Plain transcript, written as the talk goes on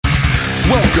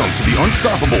Welcome to the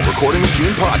Unstoppable Recording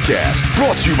Machine Podcast,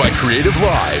 brought to you by Creative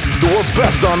Live, the world's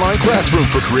best online classroom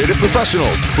for creative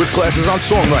professionals with classes on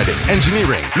songwriting,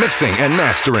 engineering, mixing, and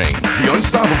mastering. The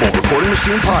Unstoppable Recording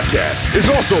Machine Podcast is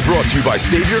also brought to you by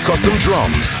Savior Custom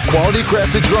Drums, quality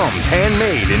crafted drums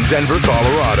handmade in Denver,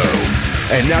 Colorado.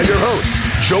 And now your hosts,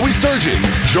 Joey Sturgis,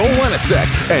 Joel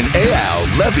Wenasek, and Eyal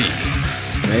Levy.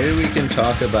 Maybe we can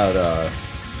talk about a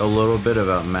little bit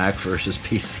about Mac versus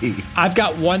PC. I've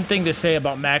got one thing to say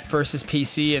about Mac versus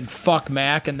PC, and fuck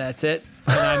Mac, and that's it.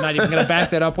 And I'm not even going to back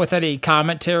that up with any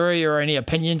commentary or any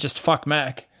opinion. Just fuck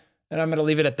Mac, and I'm going to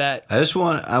leave it at that. I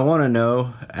want to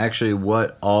know actually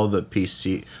what all the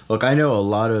PC. Look, I know a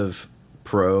lot of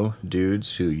pro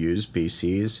dudes who use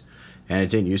PCs, and it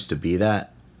didn't used to be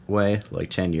that way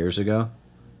like 10 years ago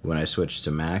when I switched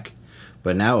to Mac.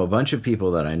 But now a bunch of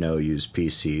people that I know use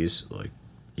PCs, like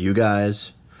you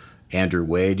guys. Andrew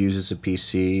Wade uses a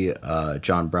PC.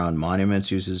 John Brown Monuments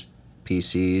uses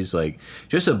PCs. Like,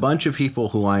 just a bunch of people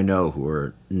who I know who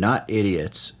are not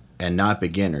idiots and not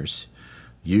beginners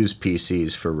use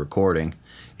PCs for recording.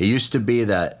 It used to be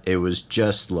that it was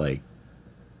just, like,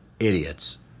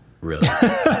 idiots, really.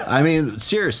 I mean,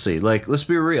 seriously, like, let's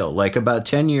be real. Like, about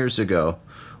 10 years ago,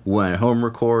 when home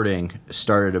recording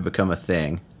started to become a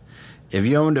thing, if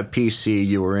you owned a PC,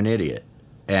 you were an idiot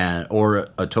or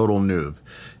a total noob.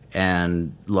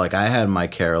 And, like, I had my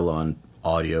Carillon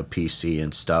audio PC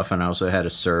and stuff, and I also had a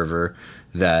server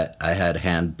that I had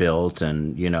hand-built,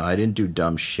 and, you know, I didn't do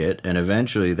dumb shit, and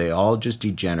eventually they all just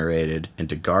degenerated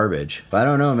into garbage. But I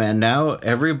don't know, man. Now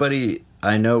everybody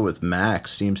I know with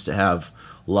Macs seems to have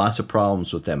lots of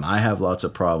problems with them. I have lots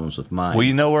of problems with mine. Well,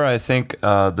 you know where I think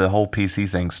the whole PC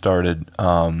thing started,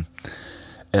 and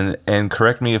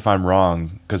correct me if I'm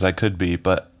wrong, because I could be,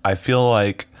 but I feel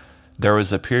like there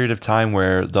was a period of time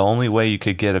where the only way you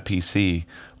could get a PC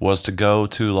was to go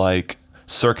to like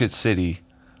Circuit City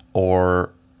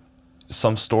or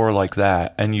some store like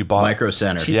that, and you bought Micro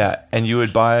Center. Yeah, and you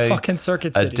would buy Fucking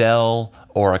Circuit a City. Dell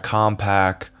or a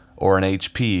Compaq or an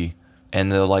HP,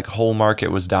 and the like whole market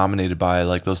was dominated by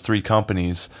like those three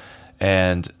companies,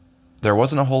 and there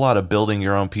wasn't a whole lot of building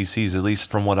your own PCs, at least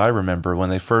from what I remember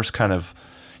when they first kind of.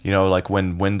 You know, like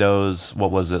when Windows, what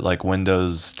was it, like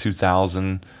Windows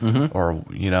 2000 or,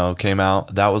 you know, came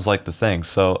out, that was like the thing.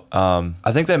 So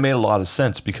I think that made a lot of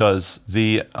sense because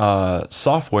the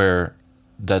software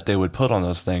that they would put on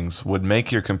those things would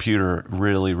make your computer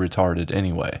really retarded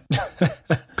anyway.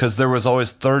 Because there was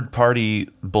always third-party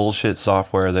bullshit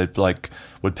software that like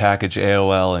would package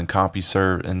AOL and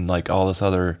CompuServe and like all this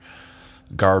other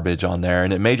garbage on there.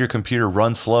 And it made your computer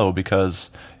run slow because...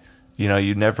 You know,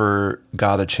 you never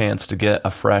got a chance to get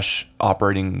a fresh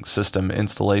operating system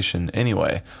installation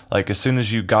anyway. Like, as soon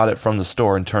as you got it from the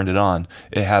store and turned it on,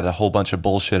 it had a whole bunch of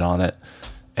bullshit on it,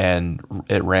 and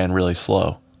it ran really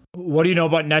slow. What do you know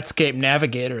about Netscape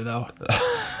Navigator, though?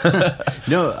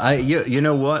 No, you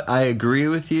know what? I agree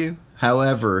with you.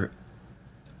 However,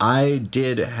 I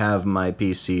did have my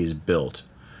PCs built.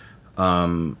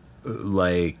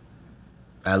 Like...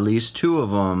 At least two of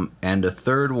them, and the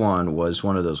third one was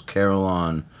one of those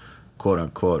Carillon,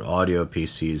 quote-unquote, audio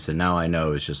PCs that now I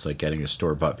know is just like getting a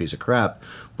store-bought piece of crap.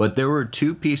 But there were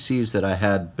two PCs that I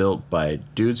had built by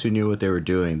dudes who knew what they were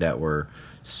doing that were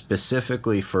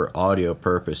specifically for audio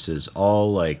purposes,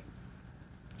 all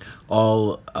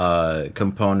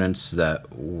components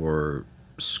that were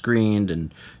screened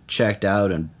and checked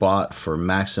out and bought for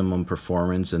maximum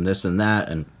performance and this and that,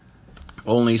 and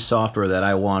only software that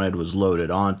I wanted was loaded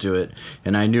onto it,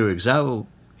 and I knew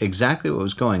exactly what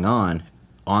was going on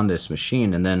this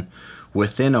machine. And then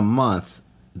within a month,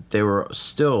 they were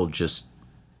still just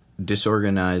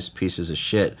disorganized pieces of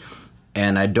shit.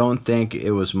 And I don't think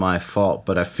it was my fault,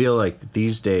 but I feel like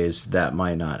these days that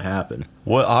might not happen.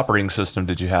 What operating system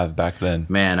did you have back then?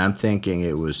 Man, I'm thinking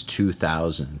it was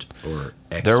 2000 or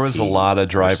XP. There was a lot of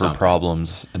driver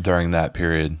problems during that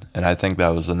period, and I think that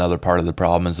was another part of the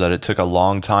problem is that it took a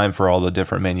long time for all the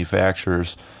different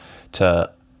manufacturers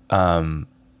to come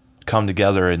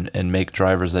together and make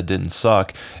drivers that didn't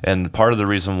suck. And part of the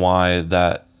reason why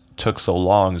that took so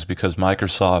long is because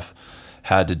Microsoft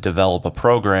had to develop a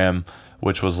program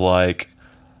which was like,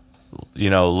 you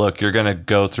know, look, you're going to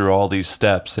go through all these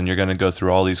steps and you're going to go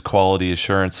through all these quality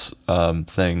assurance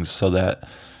things so that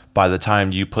by the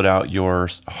time you put out your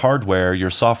hardware,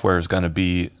 your software is going to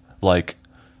be like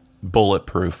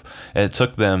bulletproof. And it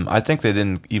took them, I think they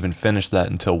didn't even finish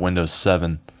that until Windows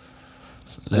 7.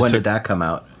 When did that come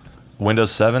out?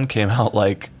 Windows 7 came out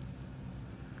like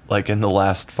in the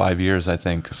last 5 years, I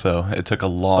think. So it took a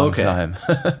long time.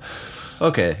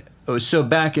 Okay. So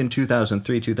back in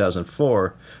 2003,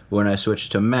 2004, when I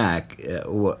switched to Mac,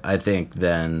 I think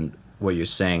then what you're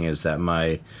saying is that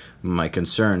my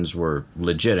concerns were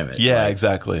legitimate. Yeah, Like,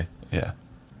 exactly. Yeah.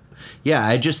 yeah,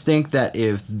 I just think that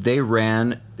if they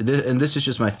ran, and this is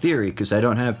just my theory because I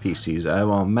don't have PCs, I have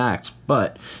all Macs,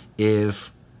 but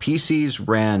if PCs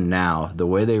ran now the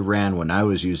way they ran when I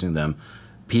was using them,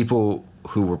 people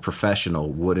who were professional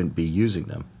wouldn't be using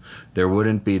them. There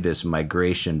wouldn't be this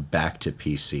migration back to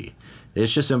PC.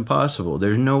 It's just impossible.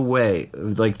 There's no way.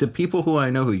 Like, the people who I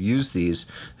know who use these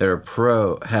that are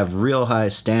pro have real high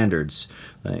standards.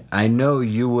 Like, I know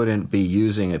you wouldn't be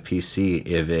using a PC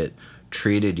if it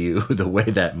treated you the way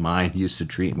that mine used to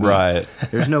treat me. Right.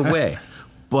 There's no way.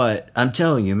 But I'm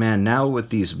telling you, man, now with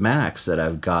these Macs that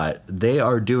I've got, they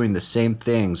are doing the same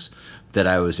things that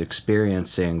I was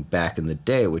experiencing back in the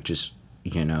day, which is,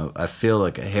 you know, I feel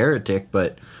like a heretic,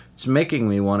 but it's making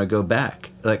me want to go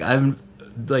back.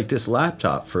 Like this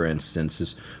laptop, for instance,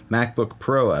 is MacBook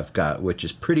Pro I've got, which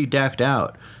is pretty decked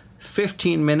out.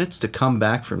 15 minutes to come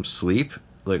back from sleep?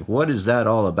 Like, what is that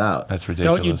all about? That's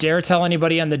ridiculous. Don't you dare tell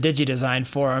anybody on the DigiDesign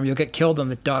forum. You'll get killed on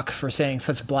the duck for saying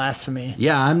such blasphemy.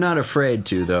 Yeah, I'm not afraid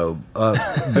to, though,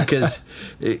 because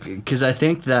I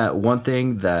think that one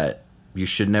thing that you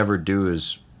should never do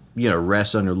is, you know,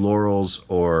 rest on your laurels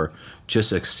or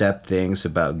just accept things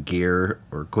about gear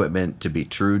or equipment to be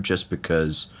true just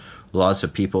because lots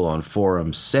of people on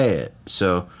forums say it.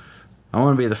 So I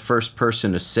want to be the first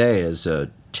person to say, as a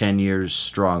 10 years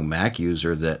strong Mac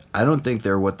user, that I don't think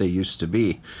they're what they used to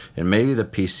be. And maybe the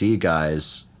PC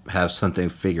guys have something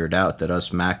figured out that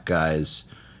us Mac guys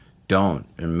don't.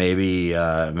 And maybe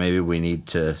we need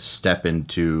to step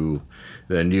into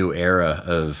the new era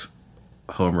of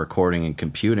home recording and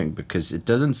computing, because it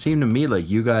doesn't seem to me like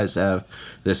you guys have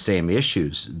the same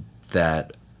issues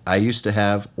that I used to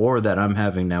have or that I'm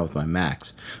having now with my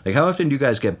Macs. Like, how often do you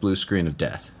guys get blue screen of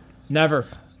death? Never.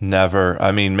 Never.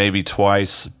 I mean, maybe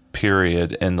twice,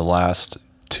 period, in the last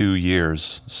 2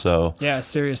 years. So Yeah,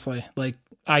 seriously. Like,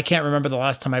 I can't remember the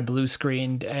last time I blue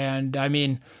screened. And I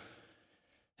mean,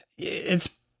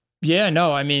 geez,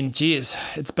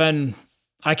 it's been,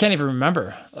 I can't even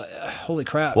remember. Holy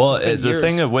crap. well, It's been the years.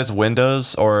 thing with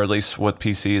Windows, or at least with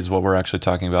PC, is what we're actually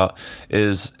talking about,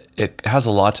 is it has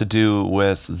a lot to do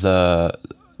with the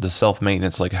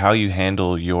self-maintenance, like how you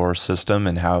handle your system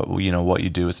and how, you know, what you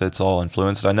do with it. It's all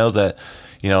influenced. I know that,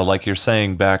 you know, like you're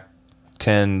saying, back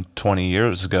 10, 20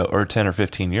 years ago, or 10 or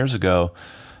 15 years ago,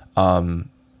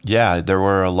 yeah, there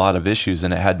were a lot of issues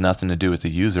and it had nothing to do with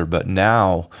the user. But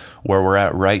now, where we're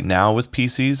at right now with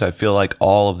PCs, I feel like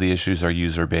all of the issues are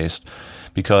user-based,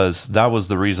 because that was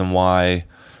the reason why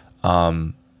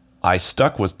I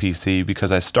stuck with PC,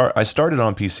 because I started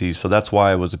on PC, so that's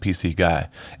why I was a PC guy.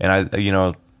 And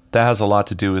that has a lot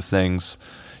to do with things.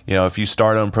 You know, if you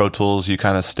start on Pro Tools, you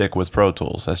kind of stick with Pro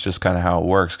Tools. That's just kind of how it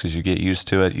works, because you get used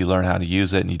to it, you learn how to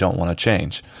use it, and you don't want to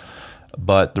change.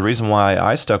 But the reason why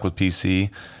I stuck with PC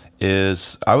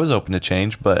is I was open to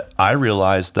change, but I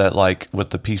realized that, like, with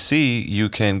the PC, you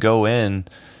can go in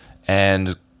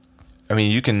and, I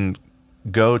mean, you can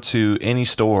go to any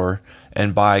store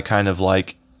and buy kind of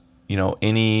like, you know,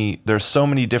 there's so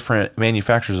many different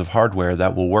manufacturers of hardware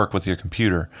that will work with your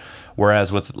computer.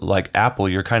 Whereas with like Apple,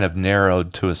 you're kind of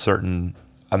narrowed to a certain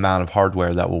amount of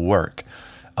hardware that will work,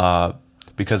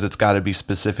 because it's got to be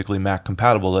specifically Mac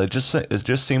compatible. It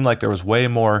just seemed like there was way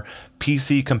more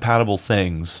PC compatible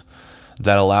things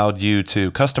that allowed you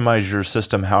to customize your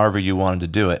system however you wanted to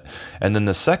do it. And then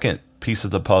the second piece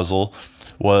of the puzzle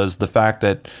was the fact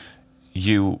that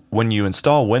when you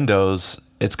install Windows,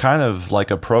 it's kind of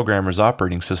like a programmer's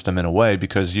operating system in a way,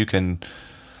 because you can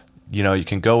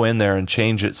go in there and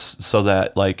change it so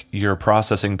that, like, your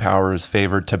processing power is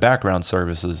favored to background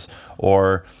services,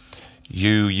 or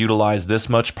you utilize this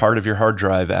much part of your hard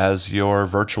drive as your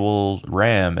virtual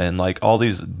RAM, and like all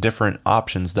these different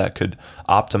options that could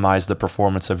optimize the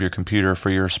performance of your computer for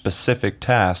your specific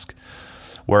task.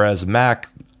 Whereas Mac,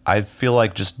 I feel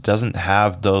like, just doesn't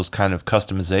have those kind of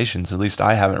customizations. At least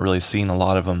I haven't really seen a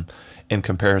lot of them in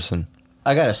comparison.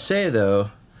 I gotta say,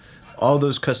 though, all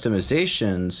those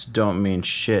customizations don't mean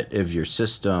shit if your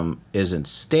system isn't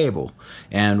stable.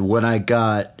 And when I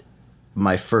got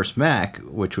my first Mac,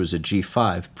 which was a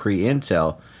G5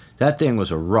 pre-Intel, that thing was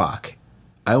a rock.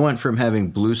 I went from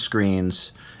having blue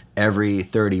screens every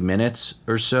 30 minutes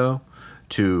or so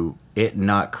to it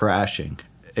not crashing.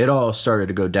 It all started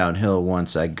to go downhill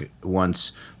once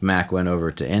Mac went over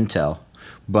to Intel.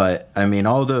 But I mean,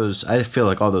 I feel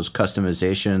like all those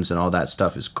customizations and all that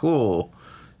stuff is cool.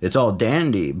 It's all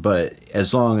dandy, but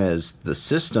as long as the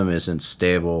system isn't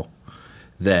stable,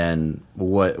 then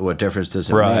what difference does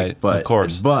it Right, make? But of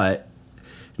course. But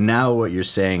now what you're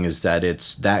saying is that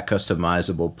it's that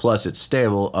customizable, plus it's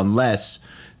stable, unless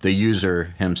the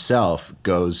user himself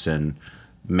goes and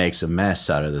makes a mess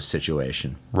out of the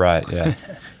situation. Right, yeah.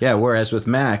 Yeah, whereas with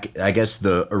Mac, I guess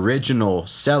the original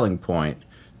selling point,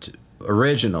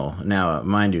 original, now,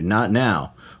 mind you, not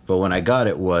now, but when I got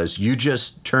it was you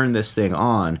just turn this thing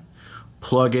on,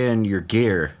 plug in your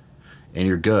gear, and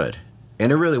you're good.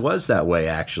 And it really was that way,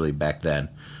 actually, back then.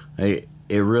 It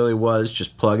really was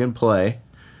just plug and play,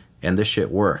 and this shit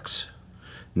works.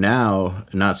 Now,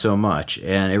 not so much.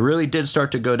 And it really did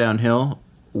start to go downhill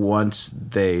once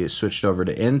they switched over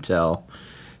to Intel,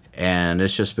 and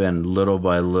it's just been little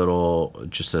by little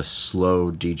just a slow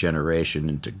degeneration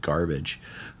into garbage.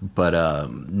 But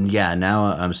yeah, now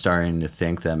I'm starting to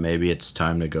think that maybe it's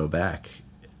time to go back.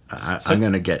 I'm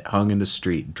going to get hung in the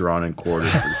street, drawn and quartered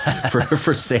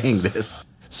for saying this.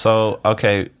 So,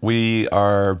 okay, we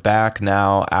are back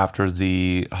now after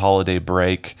the holiday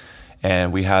break,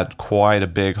 and we had quite a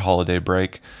big holiday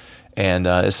break. And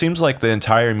it seems like the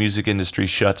entire music industry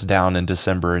shuts down in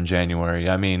December and January.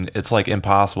 I mean, it's like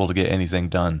impossible to get anything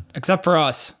done. Except for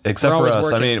us. Except for us.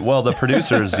 Working. I mean, well, the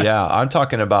producers, yeah. I'm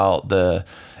talking about the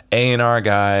A&R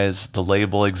guys, the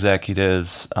label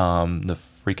executives, the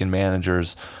freaking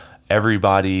managers.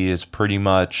 Everybody is pretty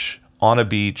much on a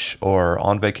beach or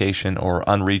on vacation or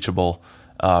unreachable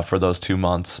for those 2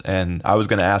 months. And I was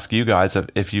going to ask you guys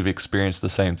if you've experienced the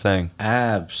same thing.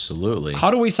 Absolutely. How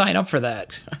do we sign up for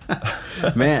that?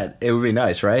 Man, it would be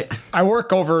nice, right? I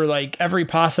work over like every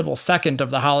possible second of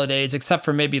the holidays, except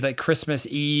for maybe like Christmas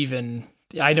Eve, and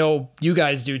I know you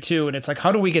guys do too. And it's like,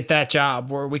 how do we get that job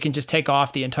where we can just take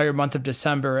off the entire month of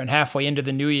December and halfway into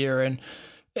the new year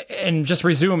and just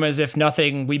resume as if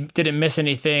nothing, we didn't miss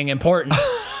anything important?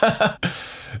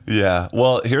 Yeah.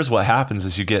 Well, here's what happens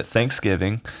is you get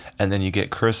Thanksgiving, and then you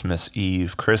get Christmas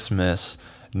Eve, Christmas,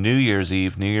 New Year's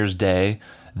Eve, New Year's Day.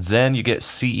 Then you get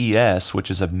CES, which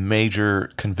is a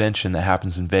major convention that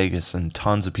happens in Vegas, and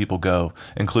tons of people go,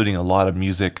 including a lot of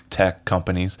music tech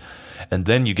companies. And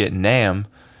then you get NAMM,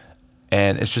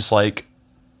 and it's just like,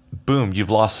 boom,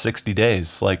 you've lost 60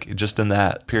 days, like just in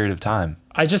that period of time.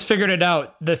 I just figured it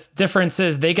out. The difference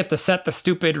is they get to set the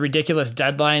stupid, ridiculous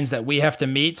deadlines that we have to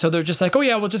meet. So they're just like, oh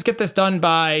yeah, we'll just get this done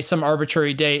by some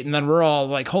arbitrary date. And then we're all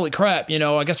like, holy crap,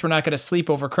 I guess we're not going to sleep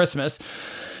over Christmas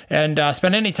and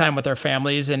spend any time with our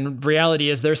families. And reality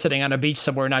is they're sitting on a beach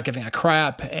somewhere not giving a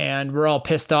crap. And we're all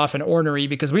pissed off and ornery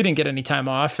because we didn't get any time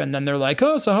off. And then they're like,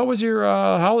 oh, so how was your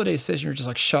holiday session? You're just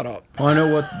like, shut up. Well, I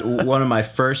know what one of my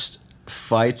first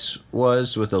fights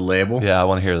was with a label. Yeah, I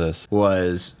want to hear this.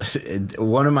 Was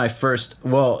one of my first,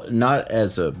 well, not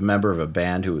as a member of a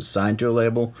band who was signed to a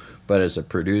label, but as a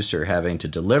producer having to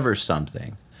deliver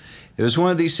something. It was one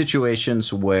of these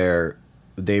situations where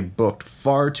they booked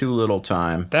far too little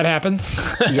time. That happens.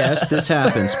 Yes, this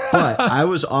happens. But I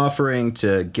was offering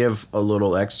to give a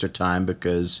little extra time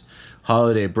because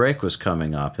holiday break was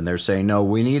coming up, and they're saying, no,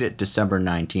 we need it December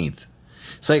 19th.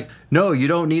 It's like, no, you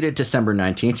don't need it December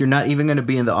 19th. You're not even going to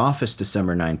be in the office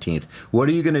December 19th. What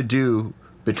are you going to do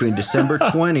between December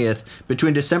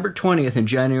 20th and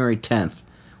January 10th?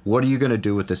 What are you going to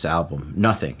do with this album?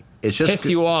 Nothing. It's just piss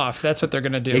you off. That's what they're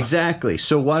going to do. Exactly.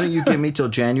 So why don't you give me till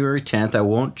January 10th? I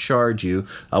won't charge you.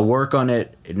 I'll work on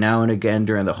it now and again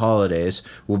during the holidays.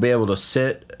 We'll be able to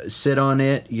sit on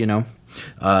it,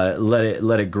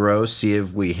 let it grow, see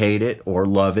if we hate it or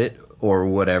love it or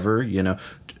whatever,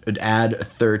 add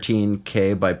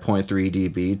 13K by 0.3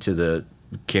 dB to the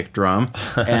kick drum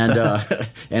and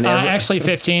actually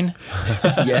 15.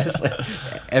 Yes,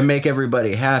 and make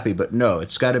everybody happy. But no,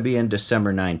 it's got to be in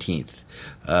December 19th.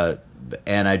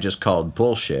 And I just called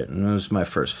bullshit, and it was my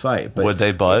first fight. But would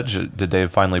they budge? Did they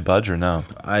finally budge or no?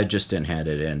 I just didn't hand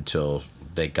it in until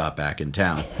they got back in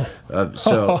town. Well,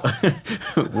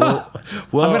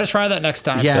 I'm going to try that next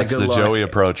time. Yeah, that's good the luck. Joey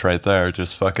approach right there.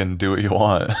 Just fucking do what you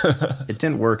want. It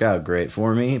didn't work out great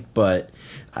for me, but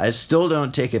I still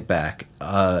don't take it back.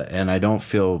 And I don't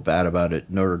feel bad about it,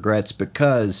 no regrets,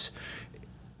 because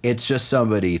it's just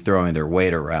somebody throwing their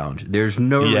weight around. There's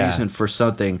no reason for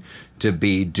something to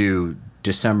be due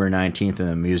December 19th in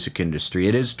the music industry.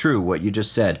 It is true what you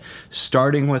just said.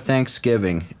 Starting with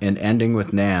Thanksgiving and ending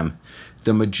with NAMM,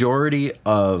 the majority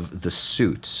of the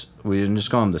suits, we can just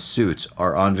call them the suits,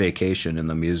 are on vacation in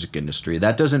the music industry.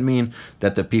 That doesn't mean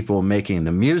that the people making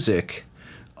the music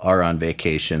are on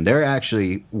vacation. They're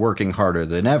actually working harder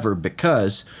than ever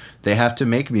because they have to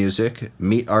make music,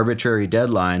 meet arbitrary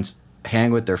deadlines,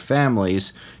 hang with their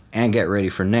families, and get ready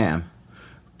for NAMM.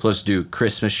 Plus do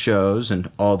Christmas shows and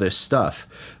all this stuff.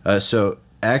 So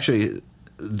actually,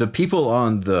 the people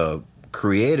on the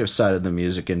creative side of the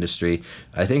music industry,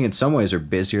 I think in some ways are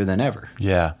busier than ever.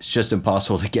 Yeah. It's just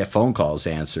impossible to get phone calls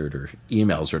answered or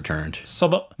emails returned.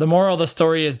 So the moral of the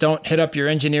story is don't hit up your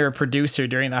engineer or producer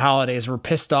during the holidays. We're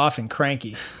pissed off and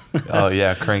cranky. Oh,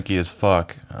 yeah, cranky as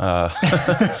fuck.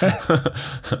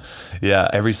 Yeah,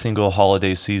 every single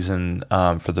holiday season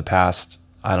for the past,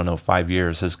 I don't know, 5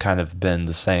 years has kind of been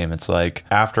the same. It's like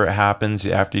after it happens,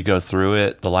 after you go through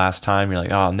it the last time, you're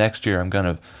like, oh, next year I'm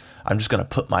just going to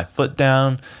put my foot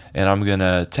down and I'm going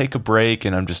to take a break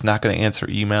and I'm just not going to answer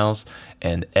emails.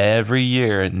 And every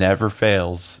year it never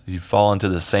fails. You fall into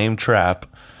the same trap.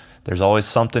 There's always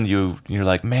something you're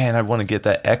like, man, I want to get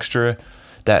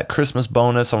that Christmas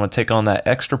bonus. I want to take on that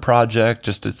extra project.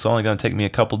 Just it's only going to take me a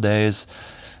couple days.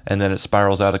 And then it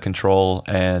spirals out of control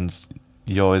and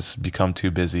you always become too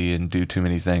busy and do too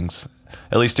many things.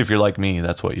 At least if you're like me,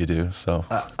 that's what you do. So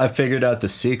I figured out the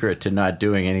secret to not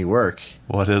doing any work.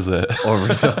 What is it? Over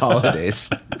the holidays.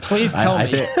 Please tell me.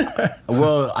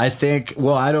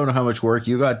 I don't know how much work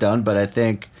you got done, but I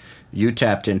think you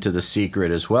tapped into the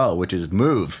secret as well, which is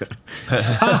move.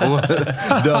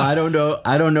 Though I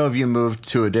don't know if you moved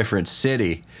to a different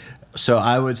city. So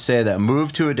I would say that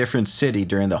move to a different city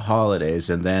during the holidays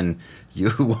and then you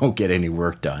won't get any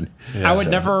work done. Yeah.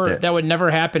 That would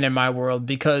never happen in my world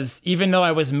because even though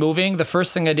I was moving, the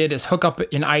first thing I did is hook up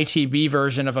an ITB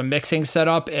version of a mixing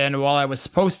setup. And while I was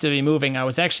supposed to be moving, I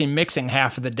was actually mixing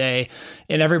half of the day.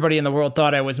 And everybody in the world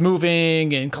thought I was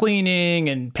moving and cleaning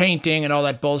and painting and all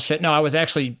that bullshit. No, I was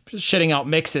actually shitting out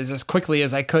mixes as quickly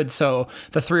as I could. So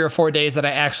the 3 or 4 days that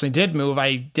I actually did move,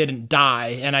 I didn't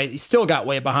die. And I still got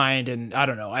way behind. And I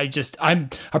don't know. I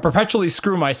perpetually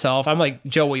screw myself. I'm like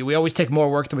Joey. We always take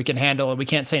more work than we can handle and we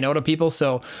can't say no to people.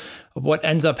 So what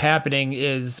ends up happening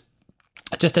is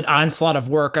just an onslaught of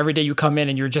work. Every day you come in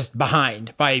and you're just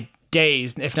behind by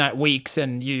days, if not weeks,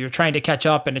 and you're trying to catch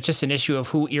up, and it's just an issue of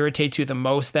who irritates you the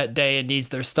most that day and needs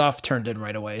their stuff turned in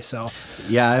right away. So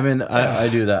yeah, I mean, I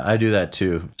do that. I do that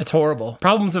too. It's horrible.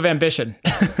 Problems of ambition.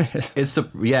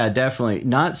 Definitely.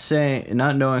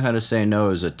 Not knowing how to say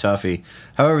no is a toughie.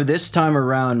 However, this time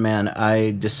around, man,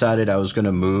 I decided I was going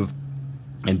to move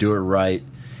and do it right.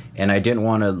 And I didn't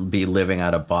want to be living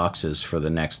out of boxes for the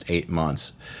next 8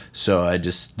 months. So I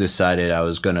just decided I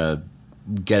was going to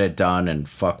get it done and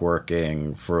fuck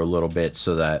working for a little bit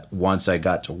so that once I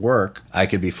got to work, I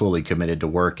could be fully committed to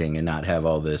working and not have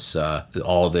all this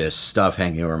stuff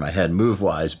hanging over my head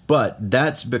move-wise. But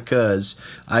that's because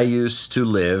I used to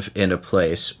live in a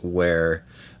place where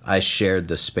I shared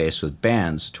the space with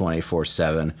bands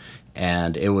 24/7,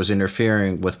 and it was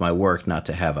interfering with my work not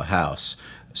to have a house.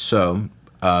 So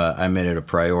I made it a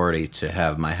priority to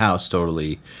have my house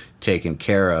totally taken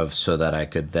care of so that I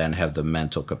could then have the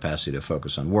mental capacity to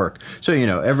focus on work. So,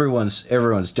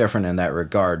 everyone's different in that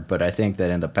regard, but I think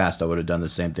that in the past I would have done the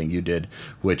same thing you did,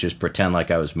 which is pretend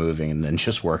like I was moving and then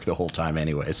just work the whole time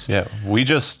anyways. Yeah,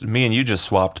 me and you just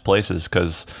swapped places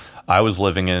because I was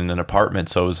living in an apartment,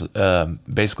 so it was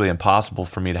basically impossible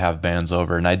for me to have bands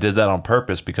over. And I did that on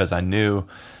purpose because I knew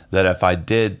that if I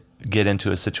did get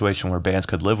into a situation where bands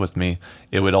could live with me,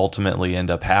 it would ultimately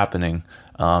end up happening.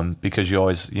 Because you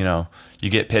always, you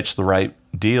get pitched the right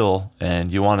deal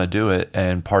and you want to do it.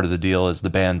 And part of the deal is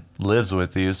the band lives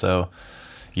with you. So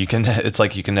it's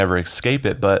like you can never escape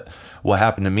it. But what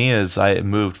happened to me is I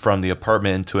moved from the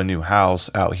apartment into a new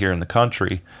house out here in the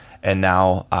country. And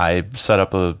now I set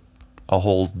up a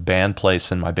whole band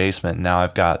place in my basement. And now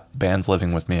I've got bands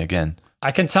living with me again.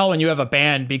 I can tell when you have a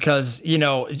band because,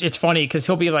 it's funny because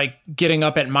he'll be like getting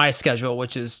up at my schedule,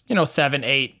 which is, 7,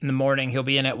 8 in the morning. He'll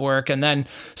be in at work. And then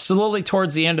slowly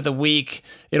towards the end of the week,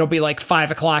 it'll be like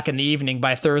 5 o'clock in the evening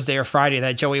by Thursday or Friday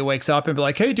that Joey wakes up and be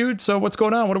like, hey, dude, so what's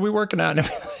going on? What are we working on? And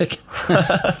I'm like,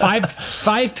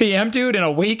 5 p.m., dude, in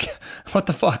a week? What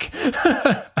the fuck?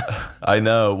 I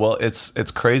know. Well,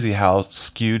 it's crazy how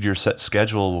skewed your set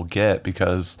schedule will get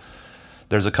because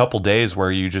there's a couple days where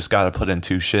you just got to put in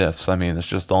 2 shifts. I mean, it's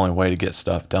just the only way to get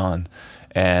stuff done.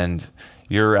 And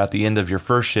you're at the end of your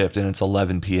first shift and it's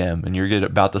 11 p.m. and you're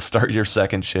about to start your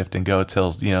second shift and go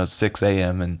till 6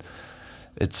 a.m. and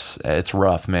it's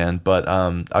rough, man. But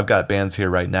I've got bands here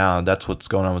right now, and that's what's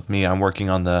going on with me. I'm working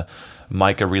on the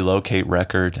Micah Relocate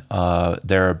record.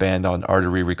 They're a band on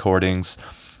Artery Recordings,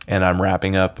 and I'm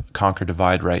wrapping up Conquer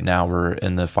Divide right now. We're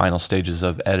in the final stages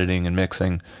of editing and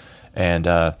mixing, and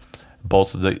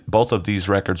both of these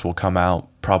records will come out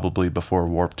probably before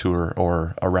Warped Tour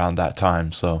or around that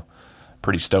time. So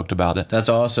pretty stoked about it. That's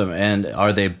awesome. And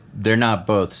they're not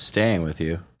both staying with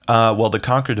you? Well, the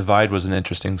Conquer Divide was an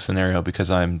interesting scenario because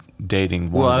I'm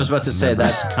dating one. Well, of I was the about to say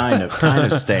members. that's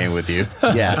kind of staying with you.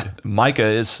 Yeah. Micah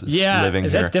is living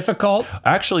is here. that difficult?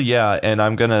 Actually, yeah, and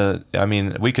I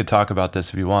mean, we could talk about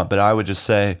this if you want, but I would just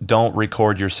say don't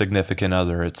record your significant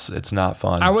other. It's not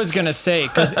fun. I was going to say,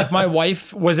 because if my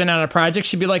wife was in on a project,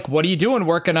 she'd be like, what are you doing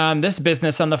working on this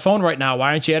business on the phone right now?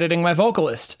 Why aren't you editing my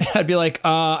vocalist? I'd be like,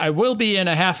 I will be in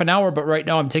a half an hour, but right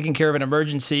now I'm taking care of an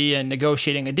emergency and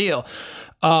negotiating a deal.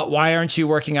 Why aren't you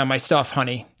working on my stuff,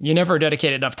 honey? You never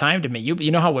dedicate enough time to me.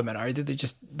 You know how women are.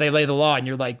 They lay the law and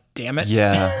you're like, damn it.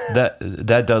 Yeah,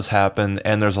 that does happen,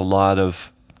 and there's a lot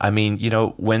of. I mean,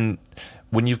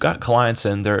 when you've got clients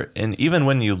and even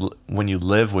when you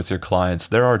live with your clients,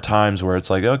 there are times where it's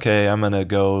like, okay, I'm gonna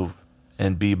go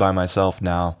and be by myself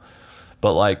now,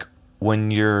 but like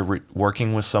when you're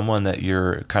working with someone that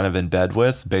you're kind of in bed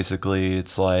with, basically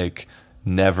it's like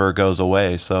never goes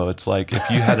away. So it's like if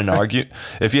you had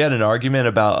an argument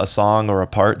about a song or a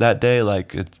part that day,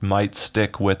 like it might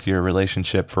stick with your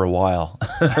relationship for a while.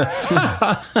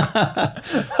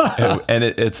 and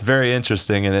it's very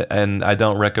interesting, and I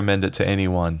don't recommend it to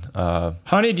anyone.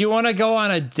 Honey, do you want to go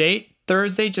on a date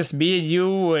Thursday, just me and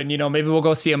you, and maybe we'll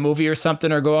go see a movie or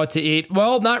something, or go out to eat?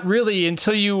 Well, not really,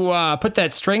 until you put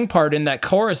that string part in that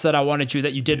chorus that I wanted you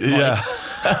that you didn't like.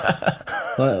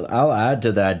 Well, I'll add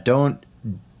to that. Don't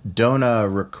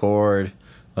record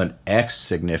an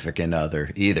ex-significant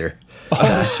other either.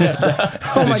 Oh shit!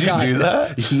 Oh my Did you god! do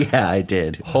that? Yeah, I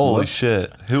did. Holy Whoops.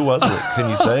 shit! Who was it? Can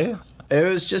you say? It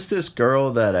was just this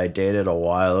girl that I dated a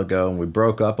while ago, and we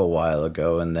broke up a while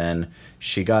ago, and then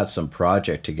she got some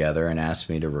project together and asked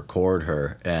me to record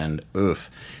her, and oof.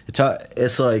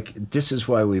 It's like, this is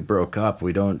why we broke up.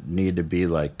 We don't need to be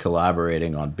like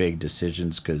collaborating on big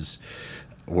decisions because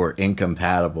we're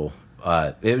incompatible.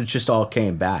 It just all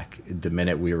came back the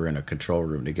minute we were in a control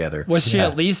room together. Was she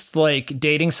at least like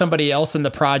dating somebody else in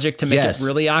the project to make Yes. it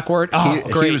really awkward? Oh, He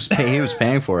great! he was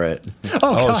paying for it.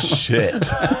 Oh shit!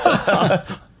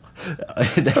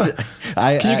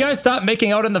 Can you guys stop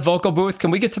making out in the vocal booth?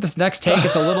 Can we get to this next take?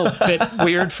 It's a little bit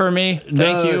weird for me.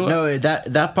 Thank you. No,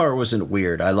 that part wasn't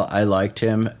weird. I liked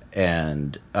him,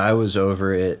 and I was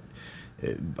over it.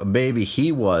 Maybe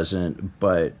he wasn't,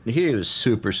 but he was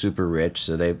super, super rich,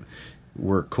 so they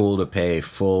were cool to pay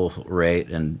full rate,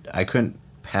 and I couldn't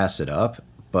pass it up.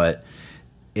 But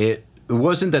it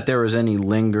wasn't that there was any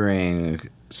lingering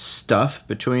stuff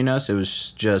between us. It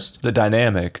was just The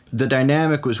dynamic. the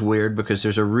dynamic was weird because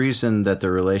there's a reason that the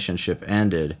relationship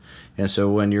ended. And so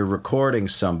when you're recording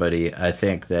somebody, I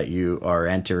think that you are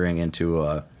entering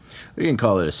into you can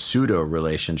call it a pseudo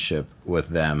relationship with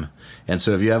them. And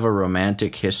so if you have a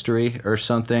romantic history or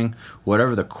something,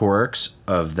 whatever the quirks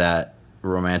of that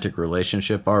romantic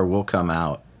relationship are will come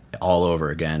out all over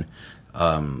again.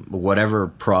 Whatever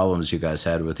problems you guys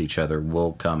had with each other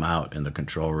will come out in the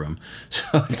control room.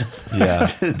 So Yeah,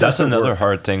 it that's doesn't another work.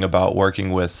 hard thing about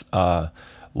working with,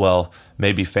 well,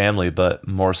 maybe family, but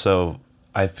more so,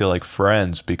 I feel like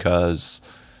friends, because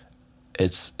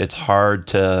it's hard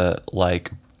to,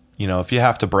 like, if you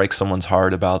have to break someone's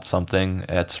heart about something,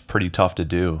 it's pretty tough to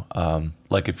do.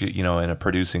 Like if you in a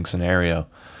producing scenario,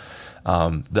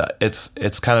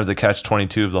 it's kind of the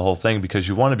catch-22 of the whole thing, because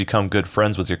you want to become good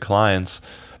friends with your clients,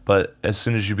 but as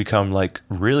soon as you become like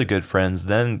really good friends,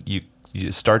 then it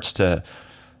starts to,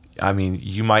 I mean,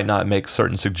 you might not make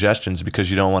certain suggestions because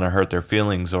you don't want to hurt their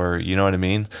feelings, or you know what I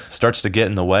mean? Starts to get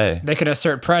in the way. They can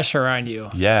assert pressure on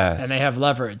you. Yeah. And they have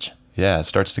leverage. Yeah, it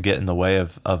starts to get in the way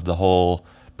of the whole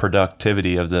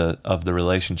productivity of the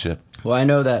relationship. Well, I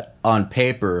know that on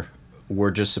paper,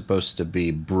 we're just supposed to be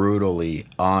brutally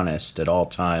honest at all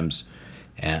times,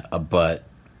 but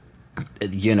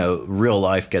real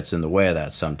life gets in the way of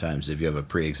that sometimes if you have a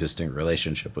pre-existing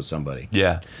relationship with somebody.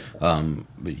 Yeah.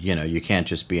 You can't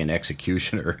just be an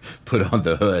executioner put on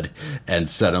the hood and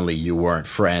suddenly you weren't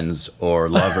friends or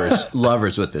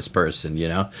lovers with this person,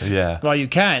 Yeah. Well, you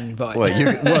can, but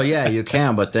yeah, you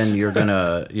can, but then you're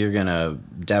gonna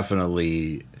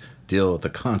definitely deal with the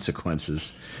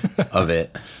consequences of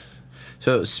it.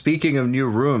 So speaking of new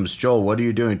rooms, Joel, what are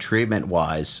you doing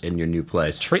treatment-wise in your new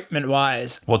place?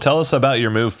 treatment-wise. Well, tell us about your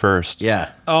move first.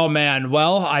 Yeah. Oh, man.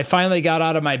 Well, I finally got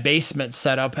out of my basement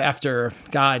setup after,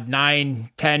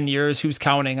 9-10 years. Who's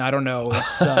counting? I don't know.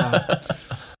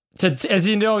 It's as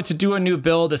you know, to do a new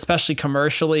build, especially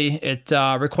commercially, it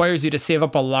requires you to save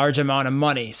up a large amount of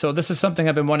money. So this is something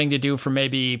I've been wanting to do for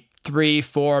maybe 3,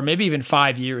 4, maybe even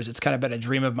 5 years. It's kind of been a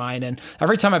dream of mine. And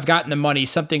every time I've gotten the money,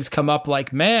 something's come up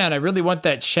like, man, I really want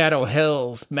that Shadow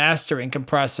Hills mastering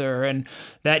compressor and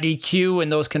that EQ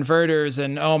and those converters.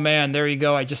 And oh man, there you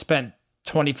go. I just spent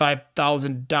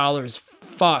 $25,000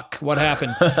 fuck? What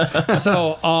happened?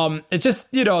 So it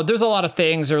just, there's a lot of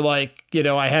things, or like,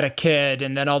 I had a kid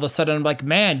and then all of a sudden I'm like,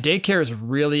 man, daycare is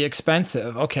really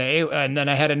expensive. Okay. And then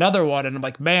I had another one and I'm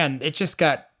like, man, it just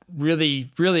got really,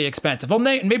 really expensive. Well,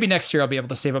 maybe next year I'll be able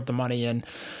to save up the money. And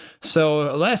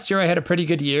so last year I had a pretty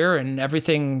good year and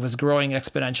everything was growing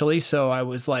exponentially. So I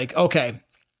was like, okay,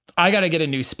 I got to get a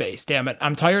new space. Damn it.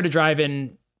 I'm tired of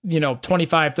driving,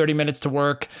 25, 30 minutes to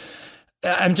work.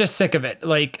 I'm just sick of it.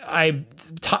 Like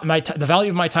the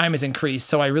value of my time has increased.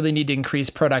 So I really need to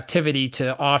increase productivity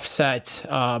to offset,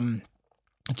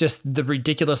 just the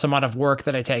ridiculous amount of work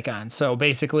that I take on. So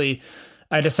basically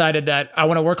I decided that I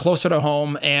want to work closer to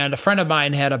home, and a friend of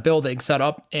mine had a building set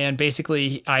up, and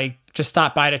basically I just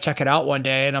stopped by to check it out one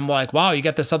day, and I'm like, wow, you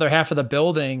got this other half of the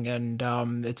building, and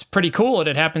it's pretty cool, and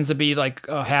it happens to be like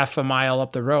a half a mile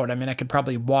up the road. I mean, I could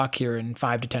probably walk here in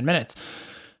 5 to 10 minutes.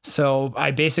 So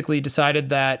I basically decided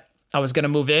that I was going to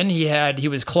move in. He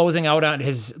was closing out on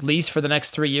his lease for the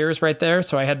next 3 years right there.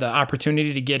 So I had the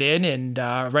opportunity to get in and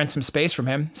rent some space from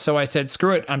him. So I said,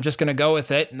 screw it, I'm just going to go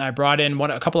with it. And I brought in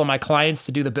a couple of my clients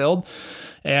to do the build.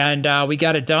 And we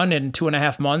got it done in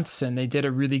 2.5 months, and they did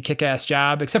a really kick-ass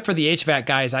job. Except for the HVAC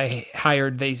guys I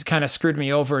hired, they kind of screwed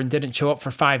me over and didn't show up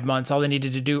for 5 months. All they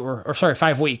needed to do,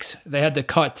 5 weeks. They had to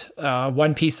cut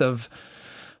one piece of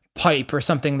pipe or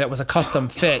something that was a custom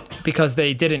fit because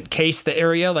they didn't case the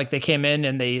area. Like they came in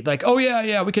and they like, oh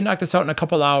yeah, we can knock this out in a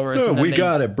couple hours. Oh, we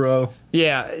got it, bro.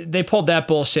 Yeah, they pulled that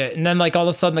bullshit. And then like all of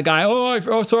a sudden the guy,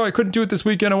 sorry, I couldn't do it this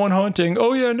weekend. I went hunting.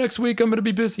 Oh yeah, next week I'm going to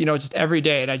be busy. Just every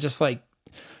day. And I just like,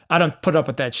 I don't put up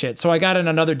with that shit. So I got in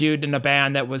another dude in a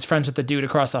band that was friends with the dude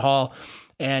across the hall,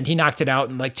 and he knocked it out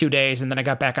in like 2 days, and then I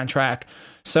got back on track.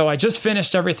 So I just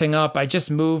finished everything up. I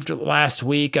just moved last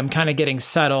week. I'm kind of getting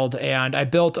settled, and I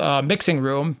built a mixing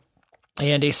room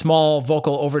and a small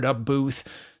vocal overdub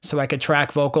booth so I could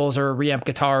track vocals or reamp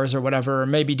guitars or whatever, or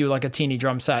maybe do like a teeny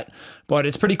drum set. But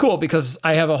it's pretty cool because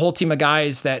I have a whole team of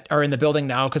guys that are in the building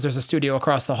now because there's a studio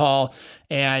across the hall.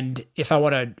 And if I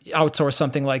want to outsource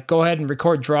something, like go ahead and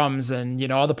record drums and,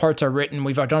 all the parts are written,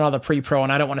 we've done all the pre-pro,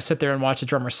 and I don't want to sit there and watch a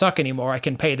drummer suck anymore. I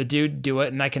can pay the dude to do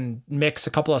it, and I can mix a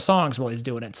couple of songs while he's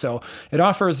doing it. So it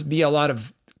offers me a lot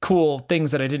of cool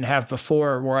things that I didn't have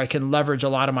before, where I can leverage a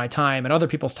lot of my time and other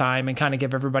people's time and kind of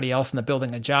give everybody else in the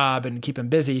building a job and keep them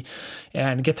busy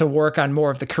and get to work on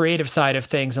more of the creative side of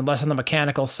things and less on the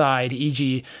mechanical side,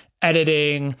 e.g.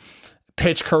 editing,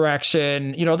 pitch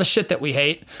correction, the shit that we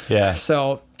hate. Yeah.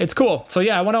 So it's cool. So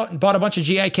yeah, I went out and bought a bunch of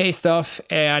GIK stuff,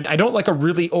 and I don't like a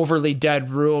really overly dead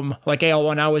room. Like AL,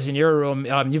 when I was in your room,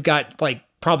 you've got like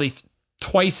probably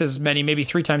twice as many, maybe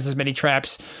 3 times as many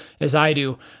traps as I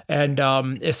do. And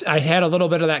I had a little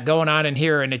bit of that going on in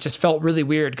here, and it just felt really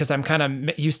weird because I'm kind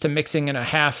of used to mixing in a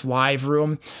half live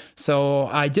room. So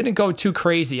I didn't go too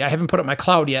crazy. I haven't put up my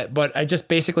cloud yet, but I just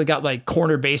basically got like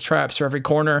corner bass traps for every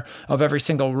corner of every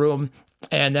single room.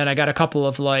 And then I got a couple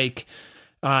of like,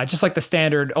 just like the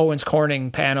standard Owens Corning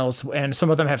panels, and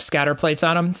some of them have scatter plates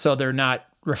on them, so they're not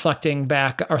reflecting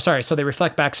back, so they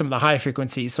reflect back some of the high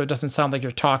frequencies, so it doesn't sound like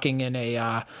you're talking in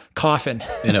a coffin.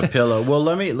 In a pillow. Well,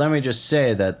 let me just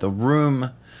say that the room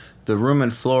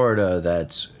in Florida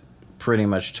that's pretty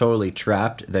much totally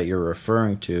trapped that you're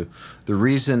referring to, the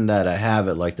reason that I have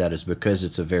it like that is because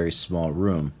it's a very small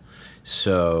room.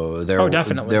 So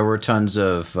definitely there were tons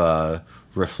of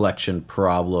reflection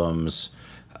problems,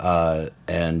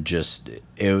 and just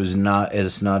it's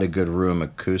not a good room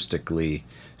acoustically.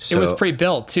 So, it was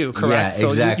pre-built too, correct? Yeah, so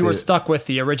exactly. You were stuck with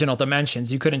the original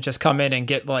dimensions. You couldn't just come in and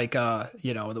get like, what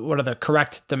are the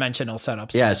correct dimensional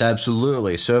setups? Yes,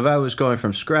 absolutely. So if I was going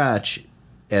from scratch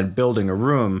and building a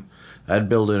room, I'd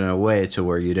build it in a way to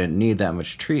where you didn't need that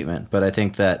much treatment. But I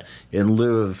think that in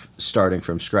lieu of starting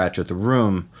from scratch with the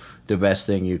room, the best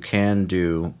thing you can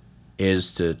do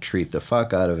is to treat the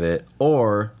fuck out of it,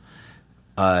 or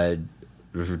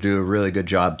do a really good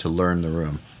job to learn the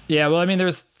room. Yeah, well, I mean,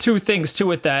 there's 2 things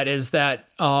to it. That is that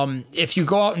if you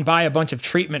go out and buy a bunch of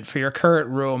treatment for your current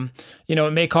room,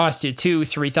 it may cost you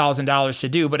 $2,000-$3,000 to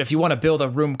do. But if you want to build a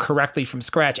room correctly from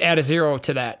scratch, add a 0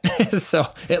 to that. So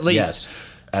at least, yes,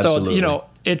 absolutely. So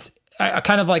it's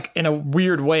kind of like, in a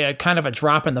weird way, a kind of a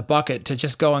drop in the bucket to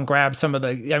just go and grab some of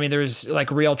the. I mean, there's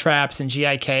like Real Traps and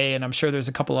GIK, and I'm sure there's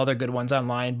a couple other good ones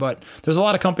online. But there's a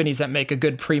lot of companies that make a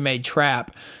good pre-made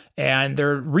trap. And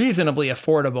they're reasonably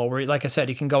affordable, where, like I said,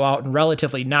 you can go out and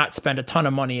relatively not spend a ton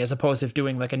of money as opposed to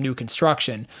doing like a new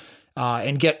construction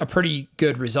and get a pretty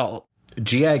good result.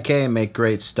 GIK make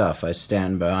great stuff. I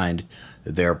stand behind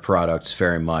their products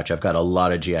very much. I've got a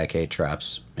lot of GIK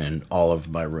traps in all of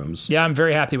my rooms. Yeah, I'm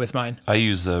very happy with mine. I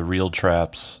use Real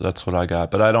Traps. That's what I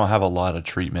got. But I don't have a lot of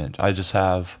treatment. I just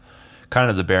have kind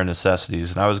of the bare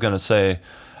necessities. And I was going to say,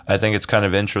 I think it's kind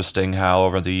of interesting how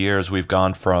over the years we've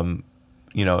gone from,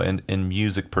 you know, in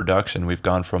music production, we've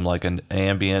gone from like an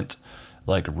ambient,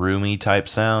 like roomy type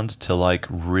sound to like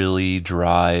really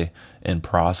dry and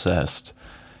processed.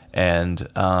 And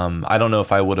I don't know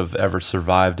if I would have ever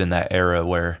survived in that era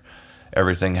where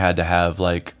everything had to have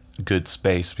like good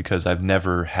space, because I've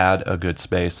never had a good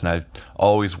space, and I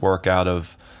always work out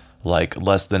of like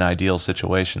less than ideal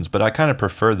situations. But I kind of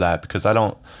prefer that, because I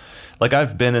don't like,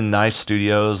 I've been in nice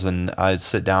studios and I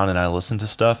sit down and I listen to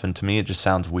stuff, and to me it just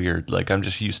sounds weird. Like I'm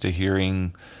just used to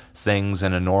hearing things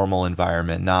in a normal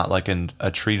environment, not like in a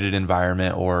treated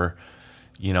environment, or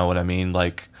you know what I mean,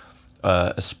 like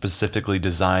a specifically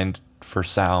designed for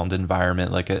sound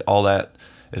environment. Like all that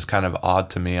is kind of odd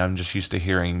to me. I'm just used to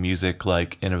hearing music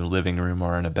like in a living room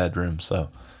or in a bedroom. So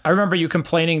I remember you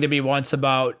complaining to me once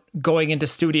about going into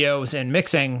studios and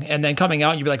mixing and then coming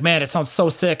out and you'd be like, man, it sounds so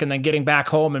sick. And then getting back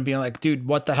home and being like, dude,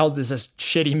 what the hell is this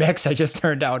shitty mix I just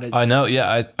turned out? I know.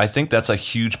 Yeah. I think that's a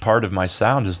huge part of my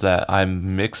sound, is that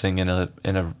I'm mixing in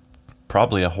a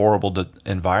probably a horrible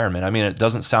environment. I mean, it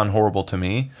doesn't sound horrible to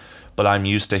me, but I'm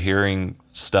used to hearing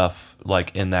stuff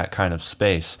like in that kind of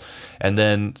space. And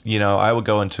then, you know, I would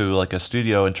go into like a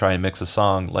studio and try and mix a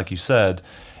song, like you said,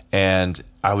 and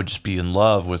I would just be in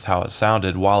love with how it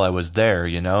sounded while I was there,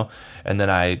 you know? And then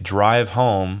I drive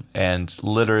home and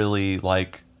literally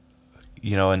like,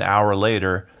 you know, an hour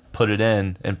later, put it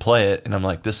in and play it, and I'm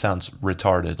like, this sounds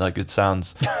retarded. Like it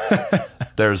sounds,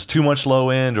 there's too much low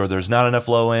end, or there's not enough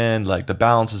low end, like the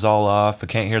balance is all off, I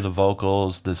can't hear the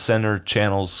vocals, the center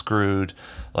channel's screwed.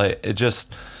 Like it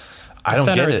just, I don't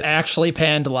get it. The center is actually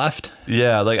panned left.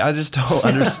 Yeah, like I just don't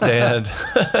understand.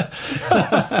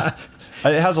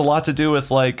 It has a lot to do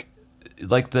with like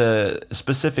the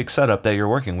specific setup that you're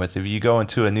working with. If you go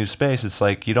into a new space, it's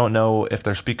like you don't know if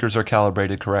their speakers are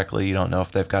calibrated correctly. You don't know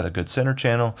if they've got a good center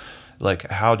channel. Like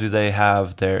how do they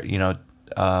have their, you know,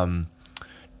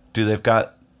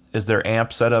 is their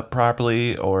amp set up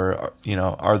properly, or, you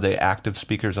know, are they active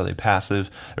speakers? Are they passive?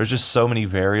 There's just so many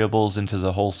variables into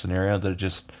the whole scenario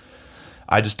that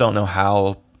I just don't know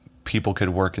how people could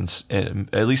work in,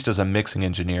 at least as a mixing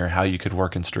engineer, how you could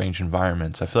work in strange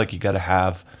environments. I feel like you got to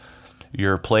have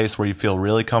your place where you feel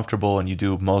really comfortable and you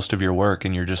do most of your work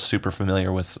and you're just super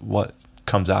familiar with what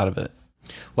comes out of it.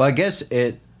 Well, I guess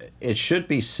it should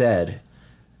be said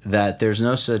that there's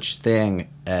no such thing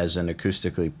as an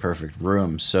acoustically perfect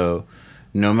room. So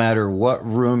no matter what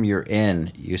room you're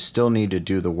in, you still need to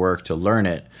do the work to learn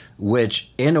it,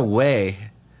 which in a way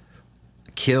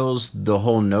kills the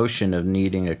whole notion of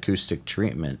needing acoustic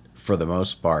treatment for the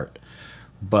most part.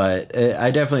 But I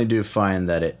definitely do find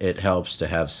that it helps to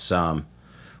have some.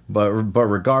 But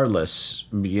regardless,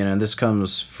 you know, this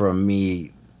comes from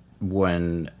me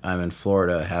when I'm in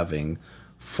Florida having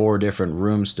 4 different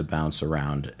rooms to bounce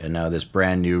around. And now this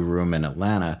brand new room in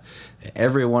Atlanta,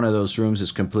 every one of those rooms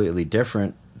is completely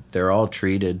different. They're all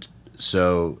treated.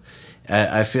 So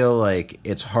I feel like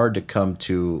it's hard to come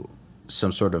to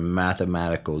some sort of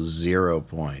mathematical 0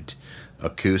 point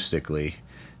acoustically.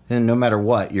 And no matter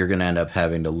what, you're going to end up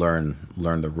having to learn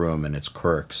the room and its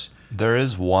quirks. There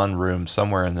is one room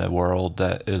somewhere in the world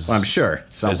that is, well, I'm sure,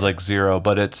 is like 0,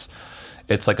 but it's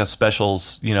like a special,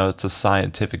 you know, it's a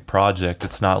scientific project.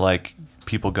 It's not like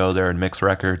people go there and mix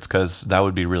records, because that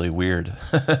would be really weird.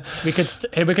 We could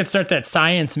start that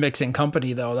science mixing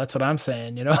company, though. That's what I'm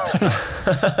saying, you know?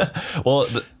 Well,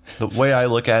 the way I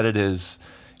look at it is,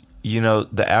 you know,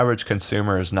 the average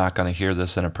consumer is not going to hear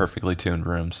this in a perfectly tuned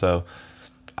room. So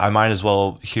I might as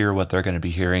well hear what they're going to be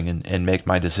hearing and make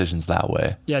my decisions that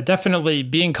way. Yeah, definitely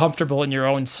being comfortable in your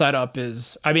own setup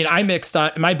is, I mean, I mixed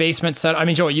my basement setup. I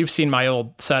mean, Joey, you've seen my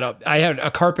old setup. I had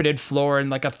a carpeted floor and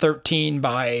like a 13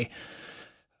 by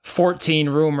 14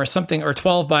 room or something, or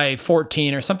 12 by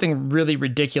 14 or something really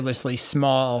ridiculously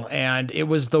small. And it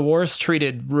was the worst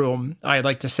treated room, I'd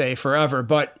like to say, forever.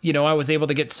 But, you know, I was able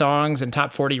to get songs and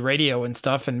top 40 radio and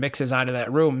stuff and mixes out of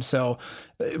that room. So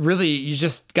really, you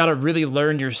just got to really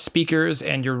learn your speakers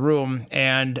and your room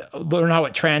and learn how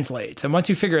it translates. And once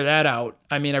you figure that out,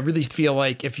 I mean, I really feel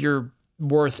like if you're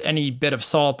worth any bit of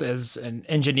salt as an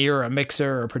engineer, or a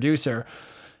mixer, or a producer,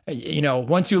 you know,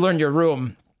 once you learn your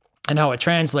room and how it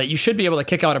translates, you should be able to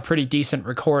kick out a pretty decent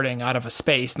recording out of a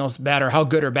space, no matter how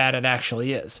good or bad it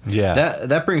actually is. Yeah.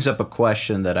 That brings up a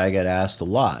question that I get asked a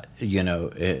lot. You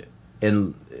know,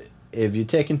 and if you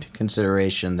take into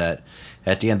consideration that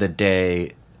at the end of the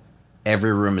day,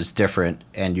 every room is different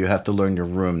and you have to learn your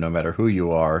room no matter who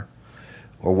you are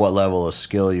or what level of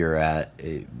skill you're at,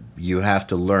 you have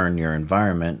to learn your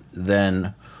environment,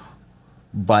 then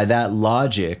by that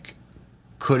logic,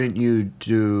 couldn't you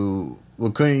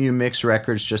mix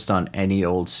records just on any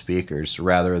old speakers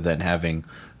rather than having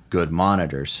good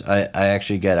monitors? I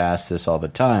actually get asked this all the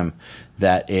time,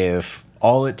 that if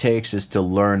all it takes is to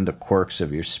learn the quirks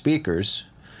of your speakers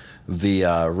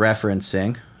via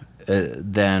referencing,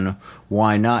 then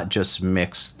why not just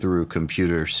mix through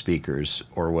computer speakers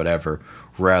or whatever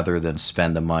rather than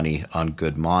spend the money on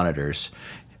good monitors?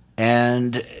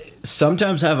 And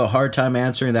sometimes I have a hard time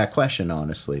answering that question,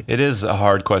 honestly. It is a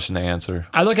hard question to answer.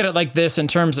 I look at it like this in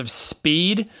terms of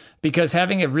speed, because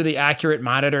having a really accurate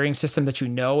monitoring system that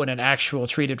in an actual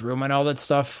treated room and all that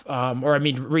stuff,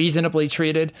 reasonably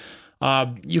treated,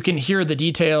 you can hear the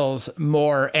details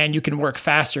more and you can work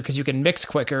faster because you can mix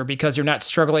quicker, because you're not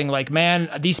struggling like, man,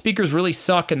 these speakers really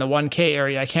suck in the 1K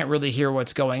area. I can't really hear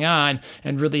what's going on,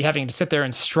 and really having to sit there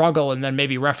and struggle and then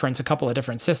maybe reference a couple of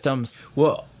different systems.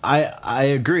 Well, I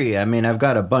agree. I mean, I've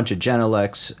got a bunch of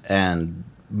Genelecs, and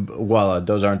while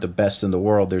those aren't the best in the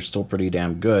world, they're still pretty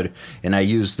damn good, and I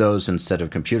use those instead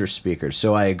of computer speakers.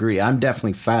 So I agree. I'm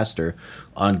definitely faster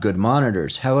on good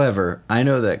monitors. However, I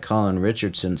know that Colin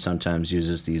Richardson sometimes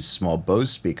uses these small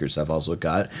Bose speakers I've also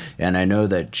got, and I know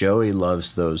that Joey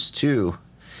loves those too.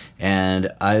 And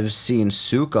I've seen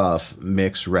Sukoff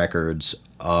mix records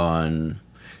on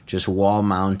just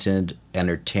wall-mounted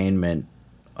entertainment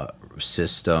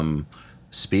system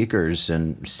speakers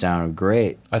and sound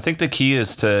great. I think the key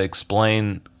is to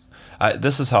explain.